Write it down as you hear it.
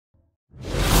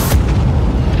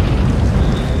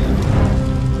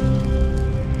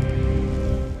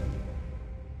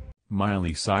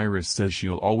Miley Cyrus says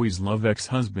she'll always love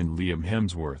ex-husband Liam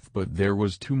Hemsworth, but there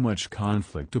was too much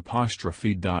conflict.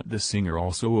 The singer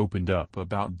also opened up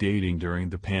about dating during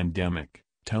the pandemic,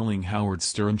 telling Howard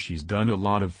Stern she's done a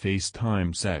lot of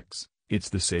FaceTime sex, it's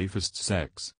the safest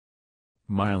sex.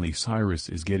 Miley Cyrus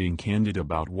is getting candid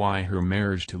about why her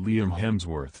marriage to Liam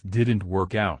Hemsworth didn't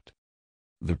work out.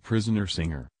 The Prisoner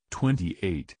singer,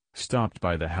 28, stopped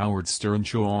by the Howard Stern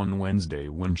show on Wednesday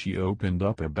when she opened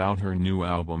up about her new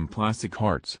album Plastic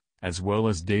Hearts, as well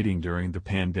as dating during the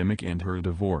pandemic and her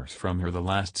divorce from her The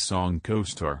Last Song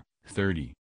co-star,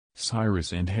 30.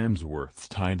 Cyrus and Hemsworth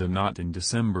tied a knot in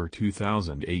December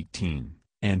 2018,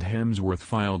 and Hemsworth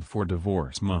filed for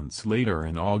divorce months later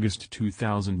in August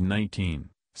 2019,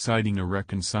 citing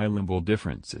irreconcilable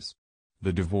differences.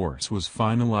 The divorce was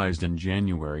finalized in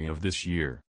January of this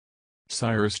year.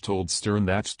 Cyrus told Stern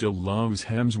that still loves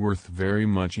Hemsworth very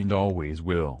much and always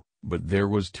will, but there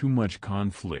was too much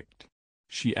conflict.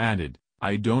 She added,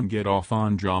 "I don't get off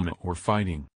on drama or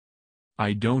fighting.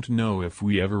 I don't know if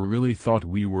we ever really thought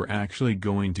we were actually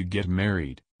going to get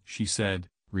married," she said,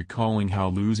 recalling how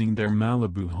losing their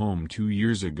Malibu home 2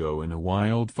 years ago in a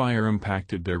wildfire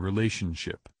impacted their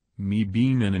relationship, "Me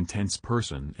being an intense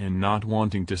person and not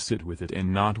wanting to sit with it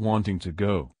and not wanting to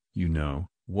go, you know.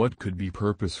 What could be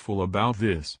purposeful about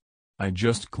this? I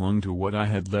just clung to what I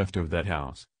had left of that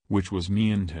house, which was me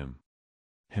and him."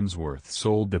 Hemsworth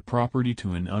sold the property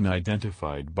to an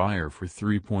unidentified buyer for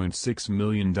 $3.6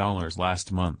 million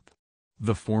last month.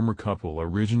 The former couple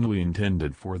originally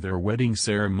intended for their wedding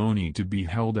ceremony to be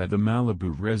held at the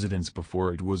Malibu residence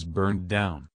before it was burned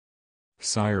down.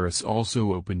 Cyrus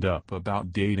also opened up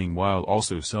about dating while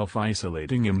also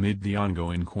self-isolating amid the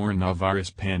ongoing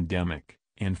coronavirus pandemic,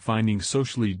 and finding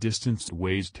socially distanced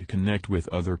ways to connect with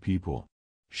other people.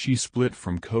 She split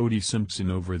from Cody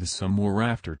Simpson over the summer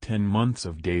after 10 months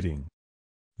of dating.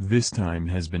 "This time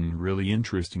has been really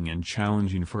interesting and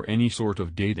challenging for any sort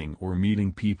of dating or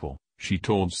meeting people," she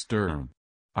told Stern.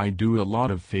 "I do a lot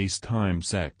of FaceTime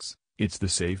sex, it's the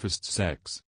safest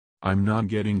sex. I'm not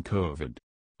getting COVID.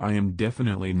 I am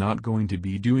definitely not going to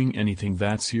be doing anything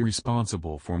that's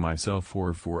irresponsible for myself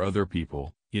or for other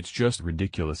people. It's just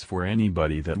ridiculous for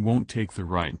anybody that won't take the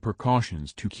right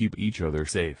precautions to keep each other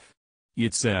safe.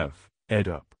 It's ed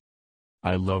up.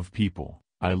 I love people,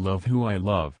 I love who I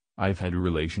love, I've had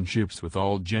relationships with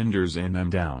all genders and I'm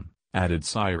down," added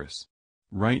Cyrus.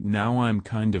 "Right now I'm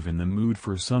kind of in the mood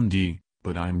for some D,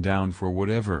 but I'm down for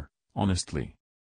whatever, honestly."